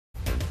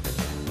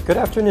Good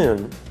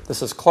afternoon.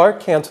 This is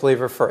Clark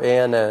Cantilever for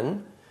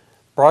ANN,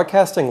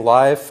 broadcasting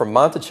live from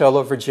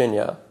Monticello,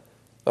 Virginia,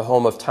 the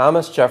home of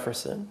Thomas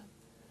Jefferson,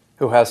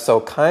 who has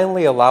so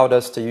kindly allowed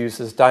us to use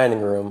his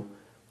dining room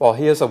while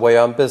he is away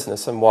on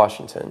business in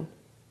Washington.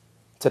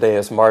 Today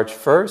is March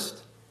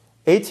 1st,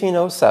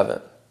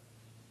 1807.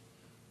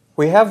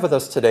 We have with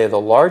us today the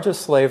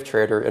largest slave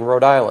trader in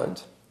Rhode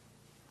Island.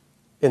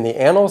 In the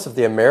annals of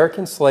the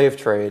American slave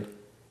trade,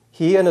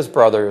 he and his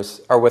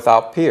brothers are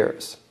without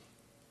peers.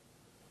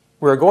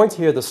 We are going to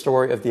hear the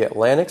story of the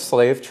Atlantic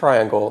Slave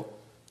Triangle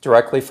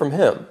directly from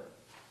him,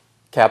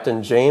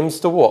 Captain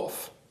James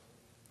DeWolf,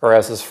 or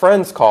as his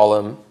friends call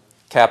him,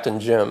 Captain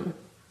Jim.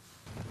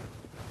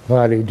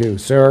 How do you do,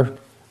 sir?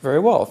 Very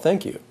well,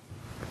 thank you.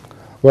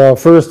 Well,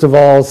 first of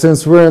all,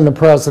 since we're in the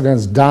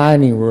president's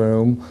dining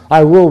room,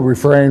 I will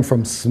refrain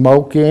from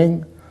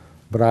smoking,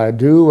 but I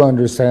do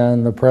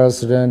understand the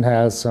president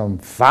has some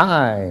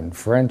fine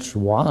French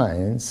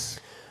wines.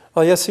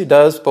 Well, yes, he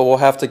does, but we'll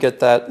have to get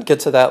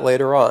to that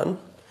later on.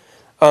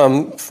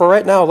 For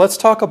right now, let's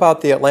talk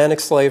about the Atlantic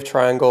Slave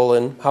Triangle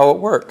and how it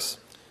works.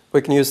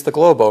 We can use the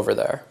globe over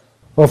there.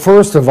 Well,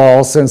 first of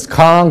all, since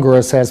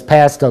Congress has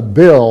passed a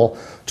bill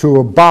to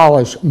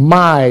abolish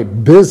my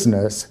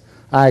business,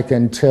 I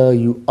can tell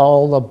you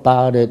all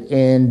about it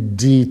in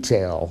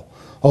detail.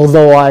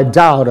 Although I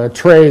doubt a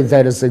trade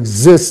that has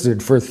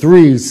existed for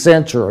 3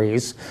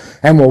 centuries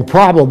and will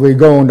probably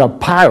go into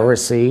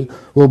piracy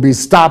will be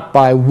stopped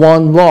by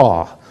one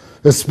law,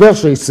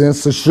 especially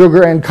since the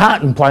sugar and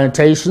cotton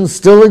plantations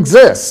still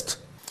exist.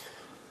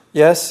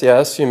 Yes,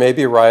 you may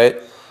be right,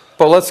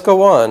 but let's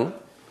go on.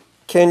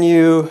 Can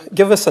you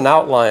give us an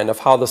outline of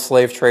how the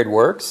slave trade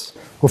works?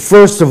 Well,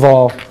 first of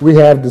all, we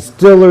have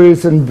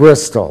distilleries in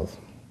Bristol,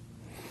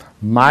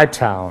 my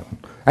town,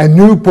 and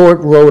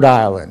Newport, Rhode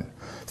Island.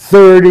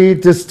 30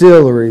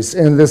 distilleries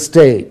in the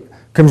state,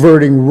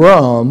 converting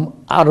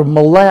rum out of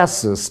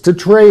molasses to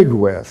trade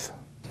with.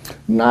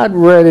 Not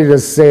ready to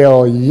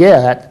sail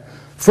yet.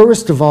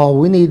 First of all,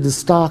 we need to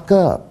stock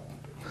up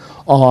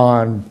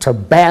on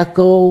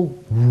tobacco,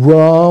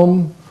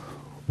 rum,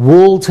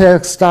 wool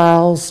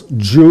textiles,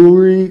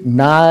 jewelry,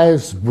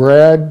 knives,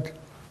 bread,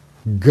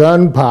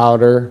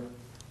 gunpowder,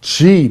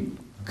 cheap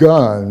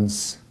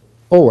guns.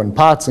 Oh, and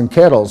pots and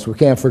kettles, we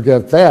can't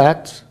forget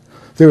that.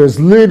 There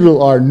is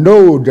little or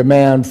no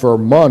demand for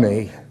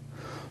money,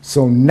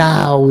 so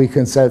now we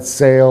can set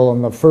sail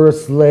on the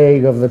first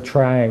leg of the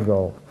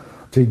triangle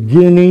to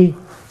Guinea,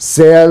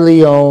 Sierra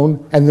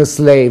Leone, and the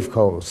Slave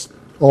Coast,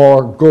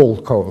 or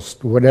Gold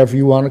Coast, whatever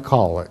you want to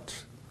call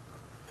it.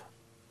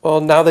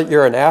 Well, now that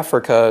you're in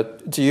Africa,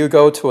 do you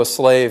go to a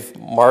slave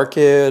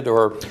market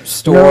or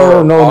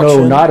store?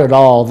 No, not at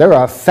all. There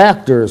are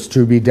factors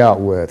to be dealt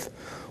with,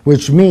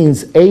 which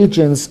means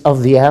agents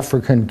of the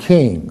African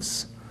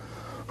kings,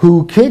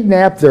 who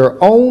kidnap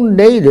their own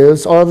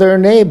natives or their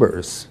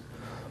neighbors.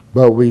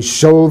 But we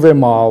show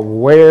them our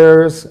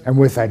wares, and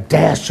with a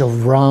dash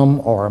of rum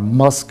or a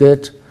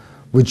musket,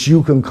 which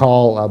you can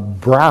call a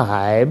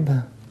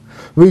bribe,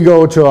 we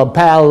go to a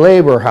pal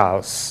labor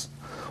house.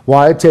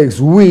 Why, it takes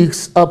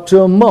weeks up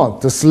to a month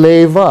to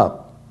slave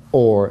up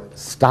or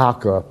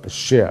stock up a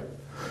ship.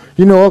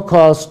 You know, it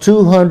costs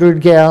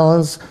 200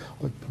 gallons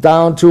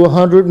down to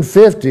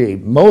 150,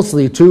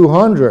 mostly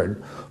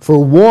 200. For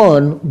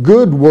one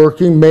good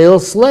working male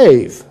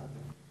slave.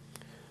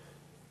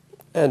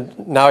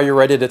 And now you're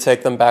ready to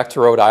take them back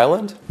to Rhode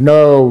Island?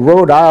 No,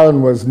 Rhode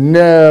Island was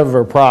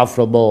never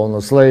profitable in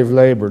the slave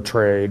labor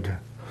trade.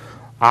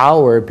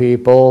 Our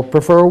people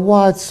prefer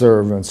white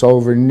servants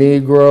over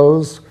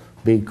Negroes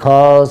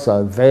because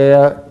of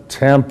their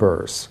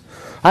tempers.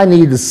 I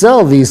need to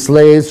sell these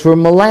slaves for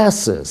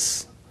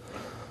molasses.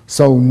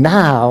 So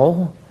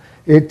now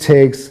it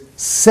takes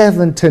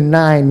 7 to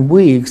 9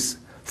 weeks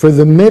for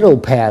the Middle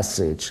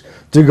Passage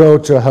to go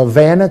to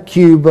Havana,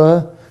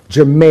 Cuba,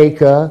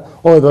 Jamaica,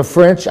 or the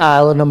French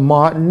island of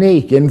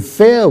Martinique in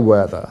fair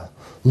weather.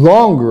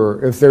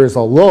 Longer if there's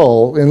a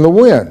lull in the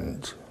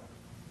wind.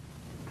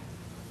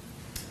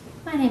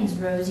 My name is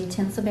Rosie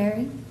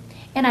Tinselberry,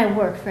 and I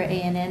work for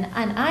ANN,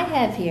 and I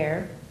have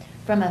here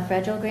from a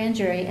federal grand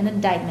jury an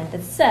indictment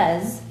that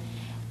says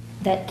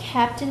that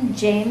Captain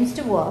James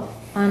DeWolf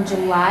on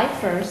July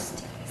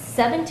 1st,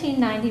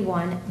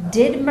 1791,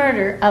 did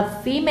murder a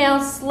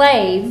female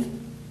slave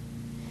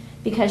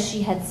because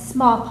she had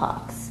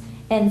smallpox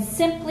and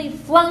simply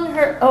flung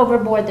her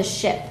overboard the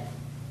ship.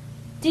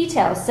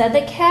 Details said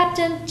that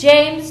Captain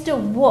James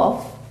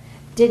DeWolf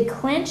did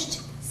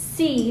clenched,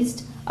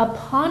 seized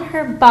upon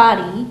her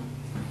body,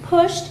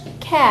 pushed,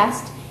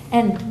 cast,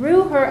 and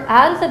threw her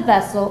out of the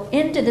vessel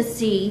into the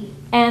sea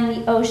and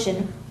the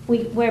ocean,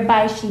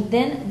 whereby she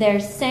then there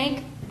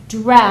sank,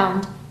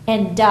 drowned,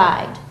 and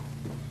died,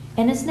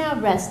 and is now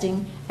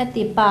resting at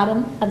the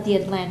bottom of the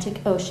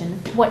Atlantic Ocean.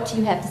 What do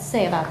you have to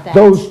say about that?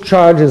 Those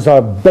charges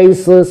are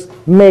baseless,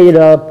 made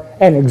up,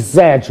 and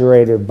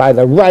exaggerated by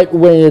the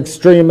right-wing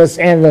extremists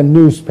and the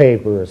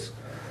newspapers.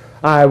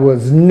 I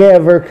was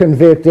never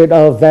convicted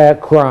of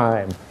that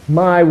crime.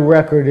 My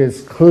record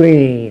is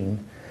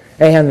clean.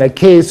 and the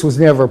case was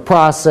never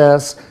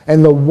processed,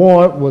 and the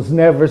warrant was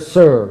never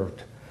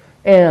served.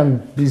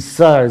 And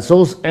besides,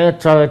 those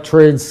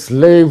anti-trade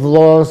slave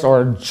laws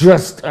are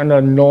just an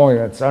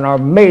annoyance and are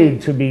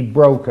made to be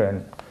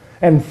broken.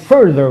 And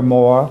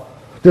furthermore,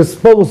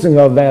 disposing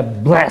of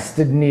that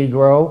blasted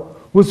Negro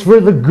was for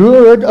the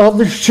good of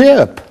the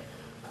ship.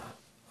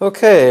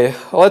 Okay,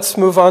 let's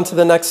move on to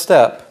the next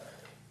step.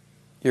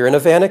 You're in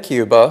Havana,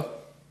 Cuba.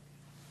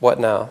 What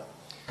now?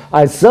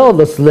 I sell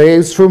the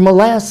slaves for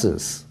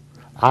molasses.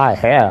 I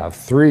have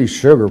 3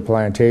 sugar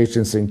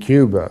plantations in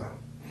Cuba.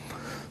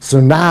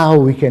 So now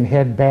we can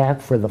head back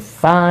for the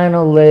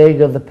final leg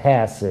of the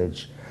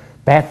passage,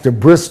 back to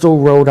Bristol,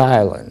 Rhode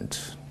Island.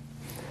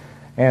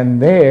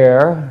 And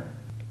there,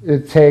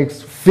 it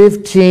takes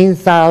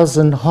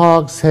 15,000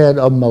 hogshead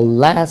of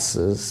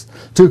molasses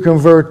to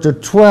convert to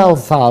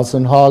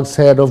 12,000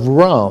 hogshead of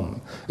rum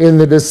in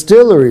the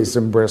distilleries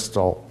in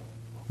Bristol,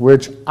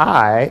 which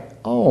I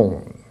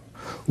own.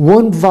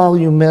 1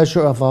 volume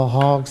measure of a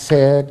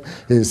hogshead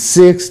is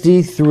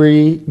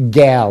 63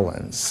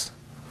 gallons.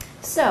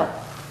 So,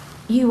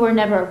 you were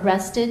never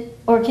arrested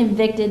or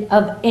convicted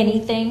of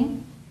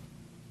anything?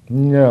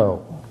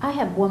 No. I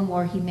have one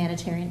more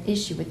humanitarian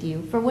issue with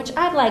you, for which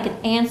I'd like an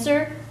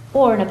answer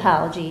or an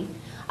apology.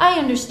 I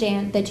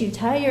understand that you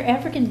tie your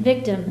African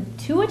victim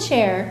to a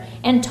chair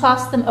and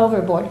toss them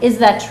overboard. Is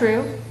that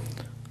true?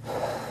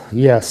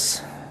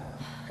 Yes.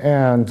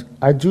 And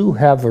I do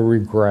have a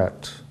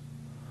regret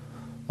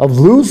of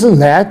losing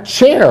that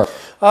chair.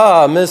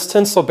 Ah, Ms.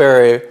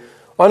 Tinselberry,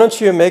 why don't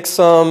you make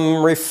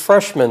some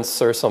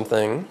refreshments or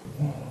something?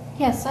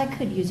 Yes, I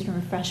could use a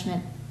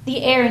refreshment.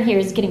 The air in here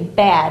is getting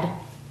bad.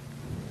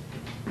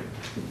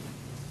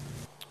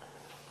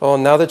 Well,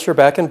 now that you're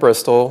back in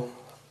Bristol,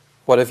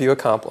 what have you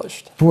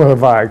accomplished? What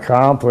have I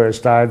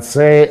accomplished? I'd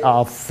say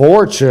a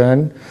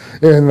fortune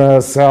in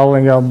the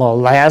selling of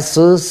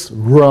molasses,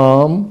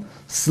 rum,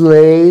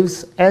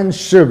 slaves, and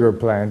sugar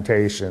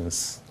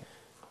plantations.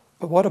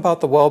 But what about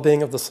the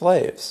well-being of the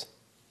slaves?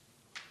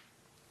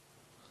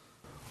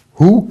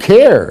 Who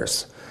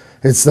cares?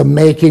 It's the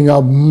making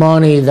of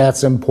money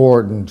that's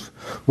important.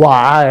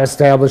 Why, I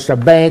established a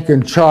bank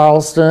in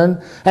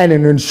Charleston and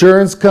an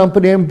insurance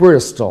company in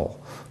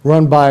Bristol,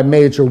 run by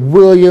Major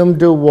William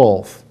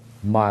DeWolf,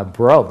 my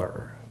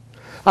brother.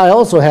 I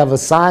also have a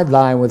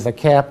sideline with the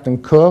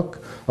Captain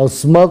Cook of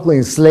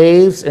smuggling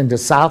slaves into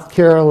South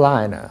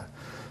Carolina.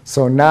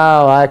 So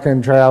now I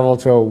can travel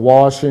to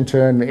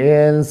Washington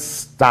in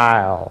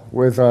style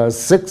with a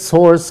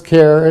 6-horse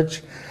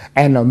carriage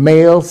and a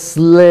male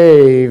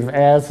slave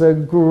as a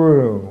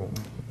groom.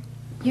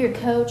 Your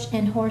coach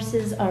and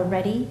horses are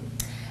ready,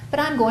 but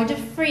I'm going to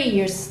free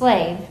your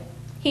slave.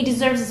 He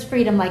deserves his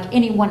freedom like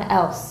anyone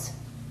else.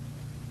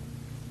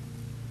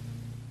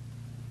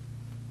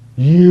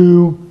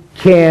 You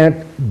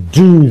can't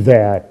do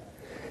that.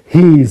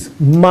 He's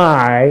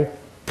my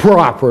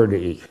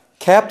property.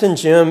 Captain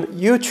Jim,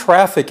 you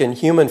traffic in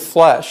human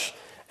flesh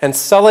and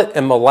sell it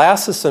in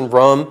molasses and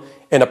rum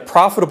in a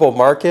profitable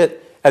market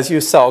as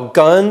you sell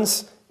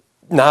guns,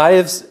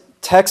 knives,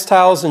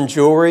 textiles, and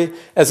jewelry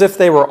as if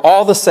they were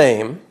all the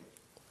same.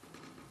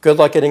 Good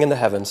luck getting into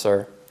heaven,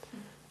 sir.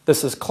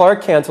 This is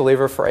Clark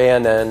Cantilever for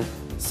ANN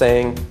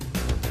saying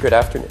good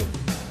afternoon.